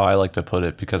 This is how I like to put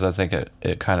it, because I think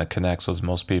it kind of connects with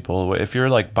most people. If you're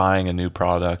like buying a new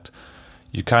product,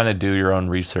 you kind of do your own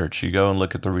research. You go and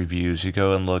look at the reviews. You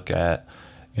go and look at,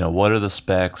 what are the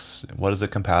specs? What is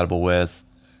it compatible with?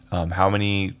 How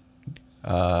many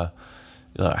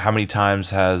times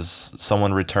has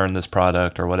someone returned this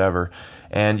product or whatever?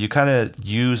 And you kind of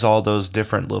use all those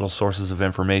different little sources of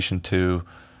information to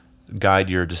guide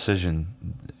your decision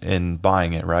in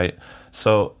buying it, right?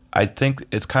 So I think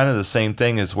it's kind of the same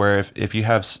thing as where if you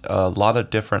have a lot of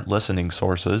different listening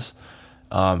sources,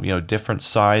 different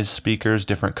size speakers,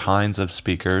 different kinds of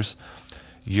speakers,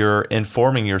 you're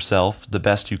informing yourself the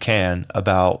best you can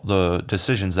about the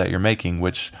decisions that you're making,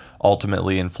 which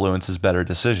ultimately influences better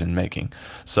decision making.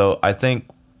 So I think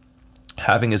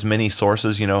having as many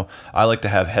sources, I like to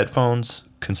have headphones,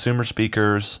 consumer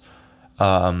speakers,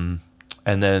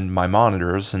 and then my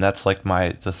monitors, and that's like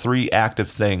the three active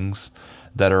things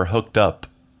that are hooked up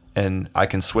and I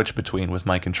can switch between with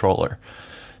my controller.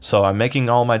 So I'm making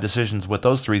all my decisions with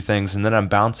those three things, and then I'm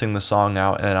bouncing the song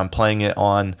out and I'm playing it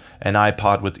on an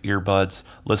iPod with earbuds,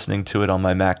 listening to it on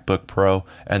my MacBook Pro,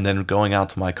 and then going out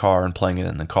to my car and playing it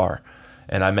in the car.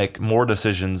 And I make more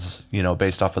decisions,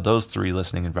 based off of those three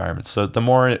listening environments. So the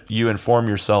more you inform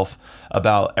yourself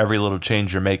about every little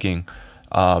change you're making,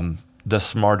 the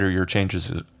smarter your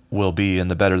changes will be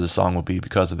and the better the song will be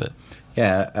because of it.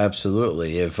 Yeah,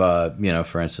 absolutely. If,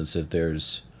 for instance, if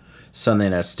there's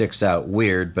something that sticks out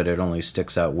weird, but it only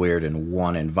sticks out weird in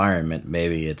one environment,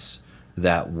 maybe it's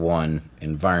that one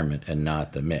environment and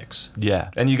not the mix. Yeah,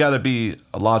 and you got to be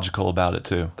logical about it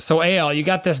too. So Al, you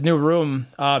got this new room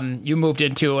you moved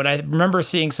into, and I remember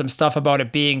seeing some stuff about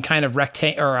it being kind of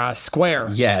square.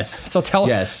 Yes. So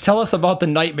tell us about the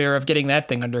nightmare of getting that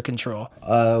thing under control.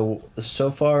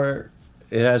 So far,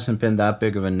 it hasn't been that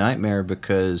big of a nightmare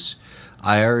because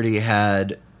I already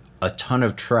had a ton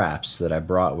of traps that I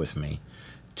brought with me.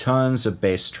 Tons of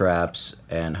bass traps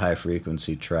and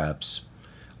high-frequency traps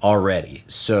already.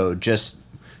 So just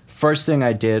first thing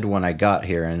I did when I got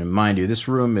here, and mind you, this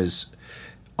room is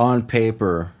on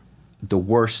paper the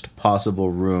worst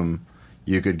possible room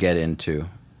you could get into.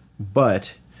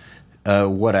 But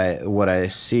what I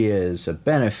see as a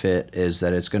benefit is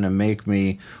that it's going to make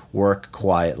me work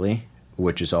quietly,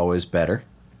 which is always better,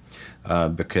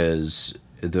 because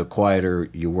the quieter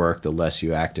you work, the less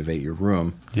you activate your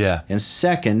room. Yeah. And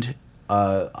second,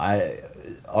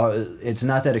 it's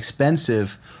not that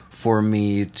expensive for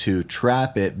me to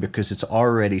trap it because it's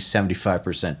already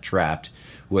 75% trapped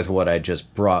with what I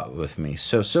just brought with me.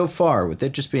 So far, with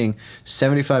it just being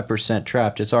 75%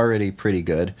 trapped, it's already pretty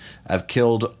good. I've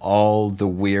killed all the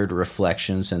weird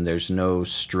reflections and there's no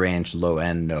strange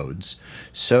low-end nodes.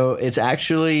 So it's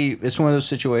one of those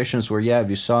situations where, yeah,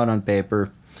 if you saw it on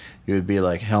paper, you would be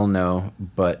like, hell no.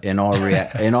 But in all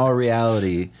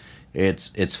reality,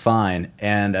 it's fine.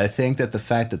 And I think that the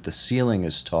fact that the ceiling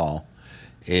is tall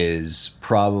is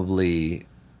probably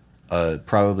a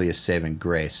saving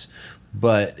grace.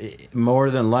 But more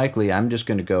than likely, I'm just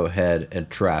going to go ahead and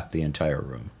trap the entire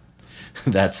room.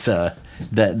 That's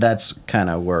kind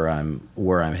of where I'm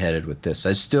headed with this.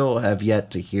 I still have yet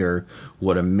to hear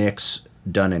what a mix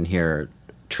done in here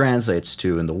translates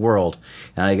to in the world,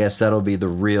 and I guess that'll be the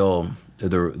real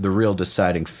the real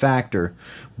deciding factor.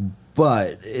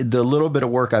 But the little bit of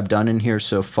work I've done in here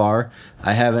so far,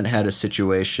 I haven't had a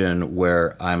situation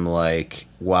where I'm like,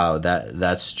 wow,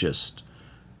 that's just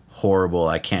horrible.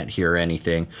 I can't hear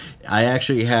anything. I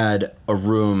actually had a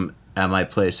room at my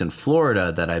place in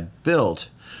Florida that I built,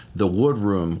 the wood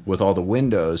room with all the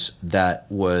windows, that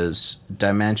was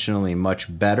dimensionally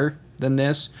much better than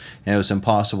this, and it was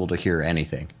impossible to hear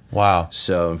anything. Wow.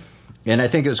 So, and I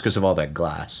think it was because of all that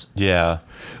glass. Yeah.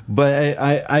 But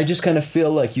I just kind of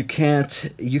feel like you can't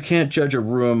judge a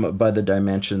room by the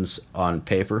dimensions on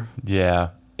paper. Yeah.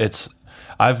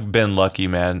 I've been lucky,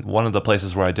 man. One of the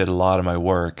places where I did a lot of my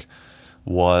work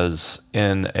was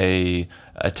in a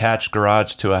attached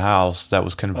garage to a house that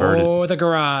was converted. Oh, the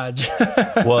garage.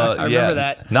 Well, I remember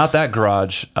that. Not that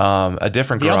garage. A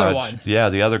different garage. The other one. Yeah,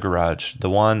 the other garage. The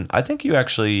one, I think you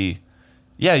actually...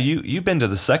 Yeah, you've been to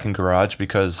the second garage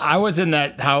because... I was in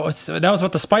that house. That was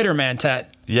with the Spider-Man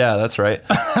tat. Yeah, that's right.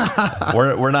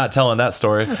 We're not telling that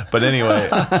story. But anyway...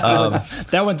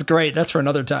 that one's great. That's for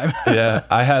another time. Yeah,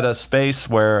 I had a space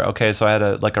where... Okay, so I had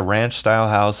a ranch-style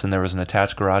house, and there was an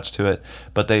attached garage to it.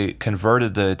 But they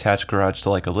converted the attached garage to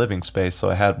like a living space.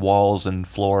 So it had walls and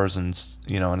floors and,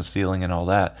 and a ceiling and all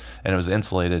that. And it was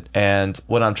insulated. And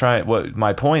what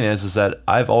my point is that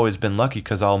I've always been lucky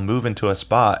because I'll move into a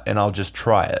spot and I'll just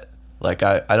try it. Like,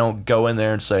 I don't go in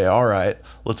there and say, all right,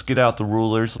 let's get out the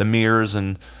rulers, the mirrors,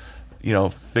 and,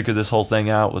 figure this whole thing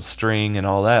out with string and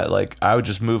all that. Like, I would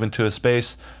just move into a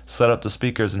space, set up the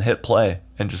speakers, and hit play,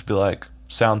 and just be like,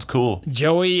 sounds cool.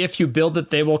 Joey, if you build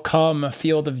it, they will come. A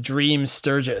Field of Dreams,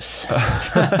 Sturgis.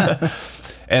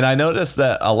 And I noticed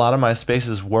that a lot of my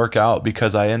spaces work out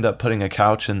because I end up putting a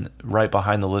couch right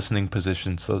behind the listening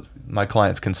position so my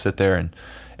clients can sit there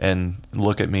and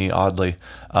look at me oddly.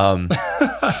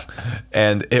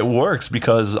 And it works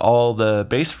because all the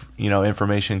bass,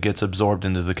 information gets absorbed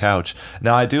into the couch.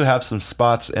 Now, I do have some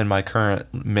spots in my current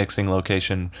mixing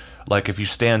location, like if you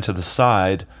stand to the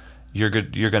side, you're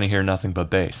going to hear nothing but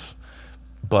bass.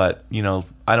 But,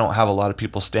 I don't have a lot of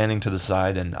people standing to the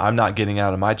side, and I'm not getting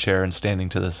out of my chair and standing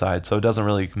to the side, so it doesn't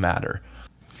really matter.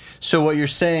 So what you're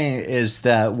saying is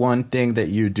that one thing that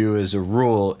you do as a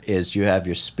rule is you have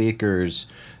your speakers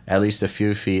at least a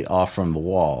few feet off from the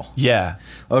wall. Yeah.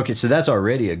 Okay, so that's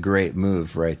already a great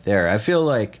move right there. I feel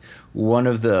like one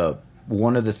of the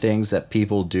things that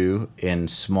people do in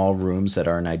small rooms that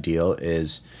aren't ideal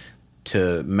is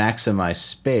to maximize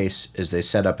space is they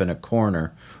set up in a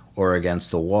corner or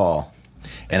against the wall.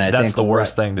 And I think that's the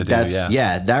worst thing to do.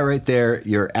 Yeah, that right there,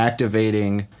 you're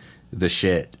activating the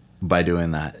shit by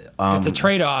doing that. It's a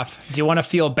trade-off. Do you want to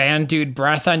feel band dude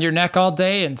breath on your neck all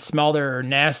day and smell their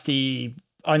nasty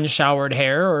unshowered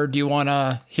hair, or do you want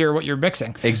to hear what you're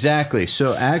mixing? Exactly.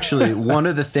 So actually, one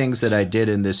of the things that I did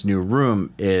in this new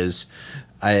room is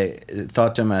I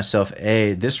thought to myself,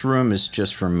 this room is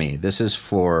just for me. This is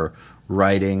for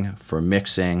writing, for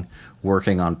mixing,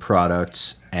 working on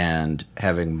products, and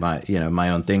having my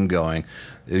own thing going.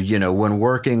 When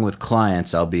working with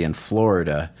clients, I'll be in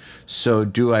Florida. So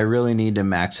do I really need to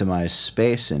maximize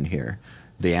space in here?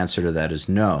 The answer to that is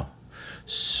no.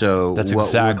 So that's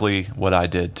exactly what I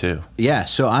did too. Yeah,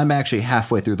 so I'm actually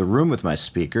halfway through the room with my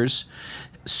speakers.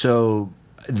 So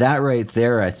that right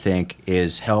there, I think,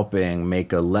 is helping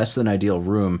make a less than ideal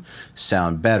room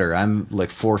sound better. I'm like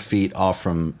 4 feet off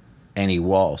from any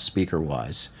wall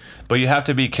speaker-wise. But you have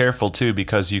to be careful too,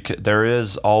 because there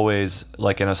is always,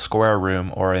 like in a square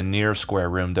room or a near square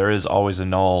room, there is always a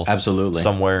null absolutely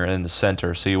somewhere in the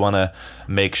center. So you want to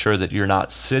make sure that you're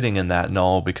not sitting in that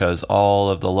null, because all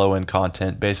of the low-end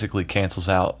content basically cancels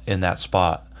out in that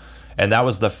spot. And that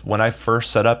was when I first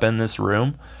set up in this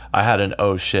room, I had an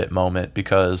oh shit moment,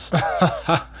 because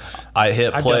I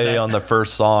hit play on the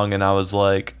first song and I was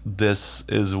like, this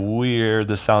is weird.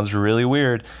 This sounds really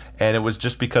weird. And it was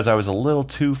just because I was a little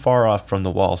too far off from the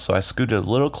wall. So I scooted a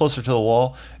little closer to the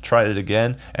wall, tried it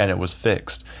again, and it was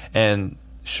fixed. And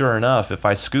sure enough, if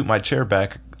I scoot my chair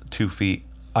back 2 feet,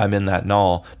 I'm in that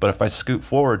null. But if I scoot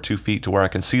forward 2 feet to where I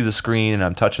can see the screen and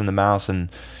I'm touching the mouse and,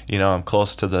 I'm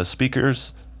close to the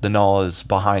speakers, the null is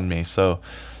behind me. So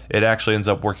it actually ends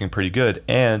up working pretty good.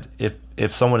 And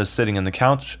if someone is sitting in the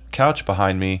couch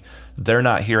behind me, they're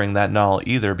not hearing that null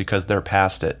either, because they're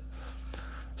past it.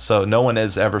 So no one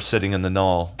is ever sitting in the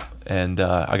null, and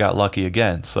I got lucky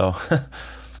again. So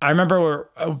I remember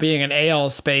being in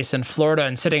AL's space in Florida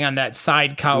and sitting on that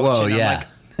side couch. Whoa, and yeah. I'm like,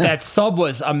 that sub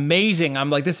was amazing. I'm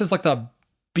like, this is like the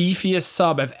beefiest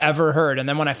sub I've ever heard. And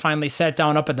then when I finally sat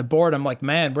down up at the board, I'm like,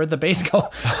 man, where'd the bass go?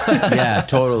 Yeah,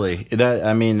 totally. That's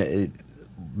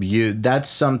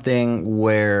something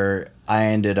where I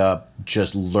ended up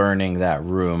just learning that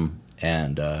room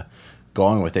and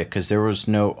going with it, because there was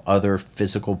no other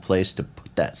physical place to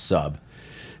put that sub.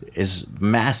 Is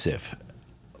massive.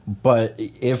 But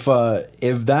if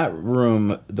that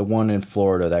room, the one in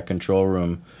Florida, that control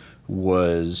room,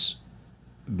 was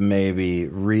maybe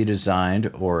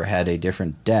redesigned or had a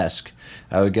different desk,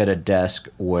 I would get a desk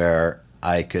where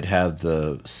I could have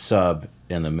the sub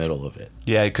in the middle of it.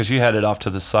 Yeah, because you had it off to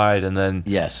the side, and then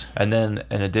Yes. and then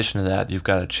in addition to that, you've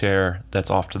got a chair that's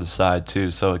off to the side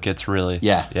too, so it gets really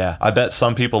Yeah. I bet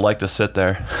some people like to sit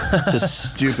there. It's a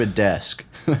stupid desk,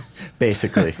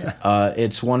 basically.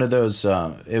 It's one of those.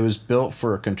 It was built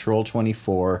for a Control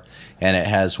 24, and it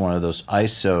has one of those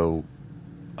ISO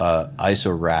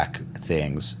rack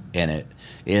things in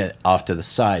it off to the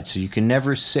side, so you can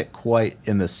never sit quite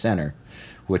in the center,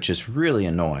 which is really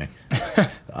annoying.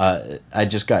 I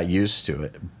just got used to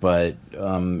it, but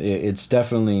it's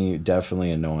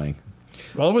definitely annoying.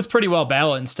 Well, it was pretty well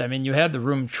balanced. I mean, you had the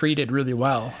room treated really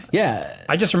well. Yeah.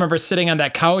 I just remember sitting on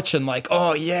that couch and like,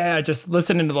 oh yeah, just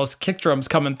listening to those kick drums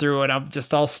coming through, and I'm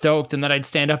just all stoked. And then I'd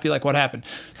stand up, be like, what happened?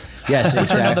 Yes,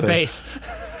 exactly. Turn on the bass.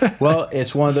 Well,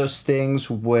 it's one of those things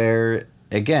where,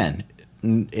 again,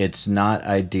 it's not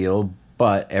ideal,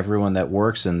 but everyone that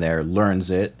works in there learns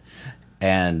it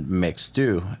and makes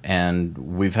do. And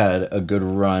we've had a good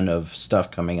run of stuff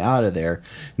coming out of there.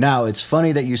 Now, it's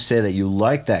funny that you say that you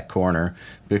like that corner,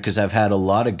 because I've had a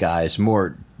lot of guys,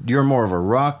 you're more of a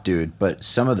rock dude, but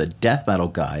some of the death metal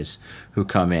guys who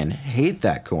come in hate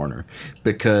that corner,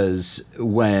 because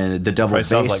when the double bass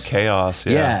Sounds like chaos.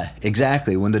 yeah,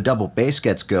 exactly. When the double bass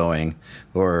gets going,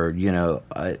 or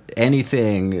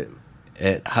anything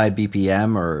at high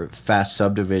BPM or fast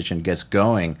subdivision gets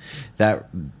going, that,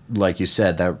 like you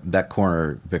said, that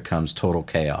corner becomes total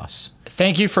chaos.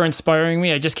 Thank you for inspiring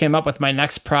me. I just came up with my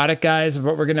next product, guys.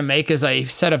 What we're going to make is a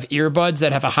set of earbuds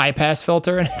that have a high pass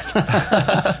filter in it.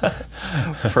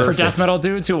 For death metal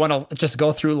dudes who want to just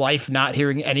go through life not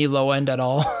hearing any low end at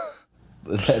all.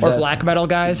 Or black metal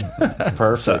guys.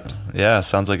 Perfect. Yeah,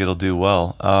 sounds like it'll do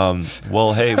well.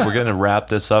 Well, hey, we're going to wrap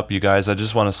this up, you guys. I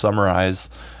just want to summarize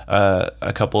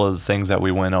a couple of the things that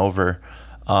we went over.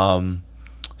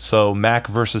 So Mac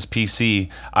versus PC,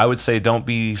 I would say don't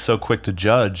be so quick to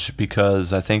judge,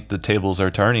 because I think the tables are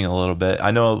turning a little bit.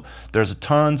 I know there's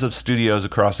tons of studios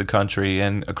across the country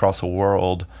and across the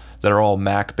world that are all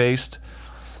Mac based,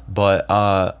 but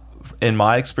in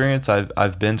my experience,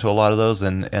 I've been to a lot of those,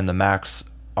 and the Macs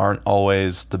aren't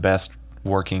always the best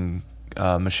working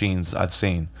machines I've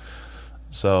seen.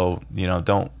 So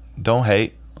don't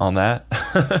hate on that.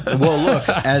 Well, look,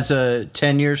 as a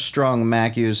 10 years strong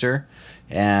Mac user,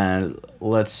 and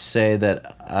let's say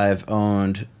that I've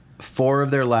owned 4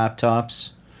 of their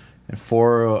laptops and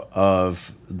 4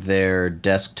 of their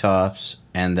desktops,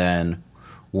 and then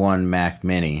 1 Mac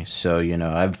Mini. So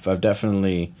I've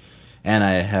definitely, and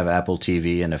I have Apple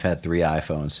TV, and I've had 3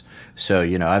 iPhones. So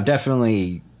I've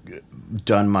definitely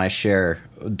done my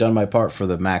part for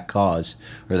the Mac cause,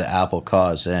 or the Apple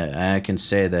cause, and I can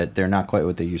say that they're not quite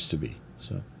what they used to be.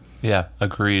 So yeah,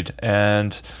 agreed.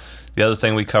 And the other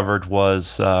thing we covered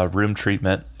was room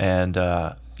treatment, and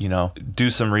do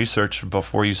some research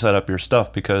before you set up your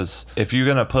stuff, because if you're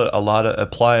going to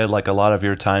apply a lot of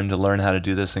your time to learn how to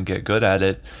do this and get good at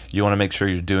it, you want to make sure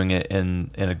you're doing it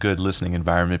in a good listening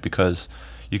environment, because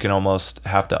you can almost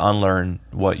have to unlearn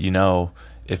what you know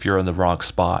if you're in the wrong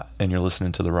spot and you're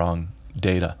listening to the wrong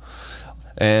data.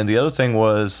 And the other thing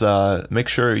was make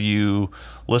sure you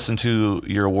listen to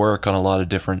your work on a lot of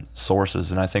different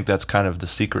sources. And I think that's kind of the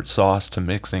secret sauce to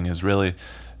mixing, is really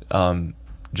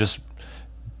just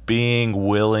being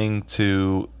willing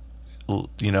to,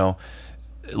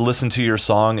 listen to your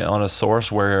song on a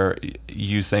source where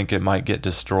you think it might get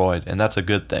destroyed. And that's a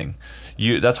good thing.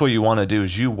 That's what you want to do,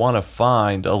 is you want to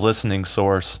find a listening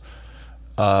source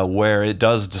where it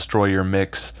does destroy your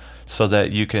mix, so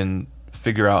that you can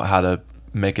figure out how to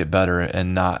make it better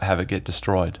and not have it get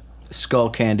destroyed. Skull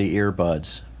Candy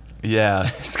earbuds. Yeah.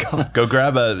 Go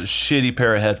grab a shitty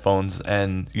pair of headphones,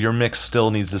 and your mix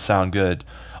still needs to sound good.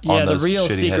 Yeah, the real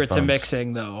shitty secret headphones. to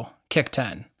mixing, though, Kick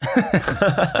 10.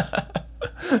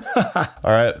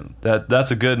 All right,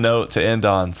 that's a good note to end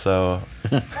on. So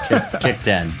Kick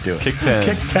 10, do it. Kick 10.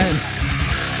 Kick 10.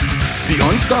 The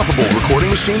Unstoppable Recording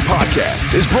Machine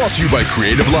Podcast is brought to you by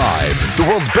Creative Live, the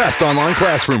world's best online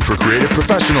classroom for creative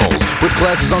professionals, with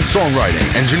classes on songwriting,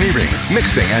 engineering,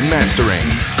 mixing, and mastering.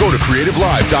 Go to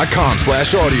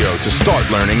creativelive.com/audio to start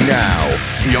learning now.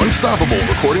 The Unstoppable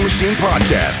Recording Machine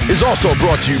Podcast is also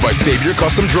brought to you by Savior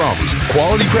Custom Drums,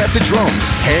 quality crafted drums,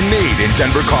 handmade in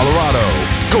Denver, Colorado.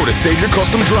 Go to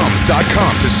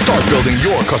SaveYourCustomDrums.com to start building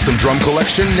your custom drum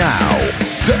collection now.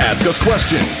 To ask us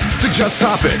questions, suggest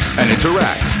topics, and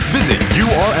interact, visit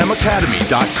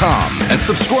urmacademy.com and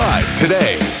subscribe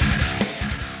today.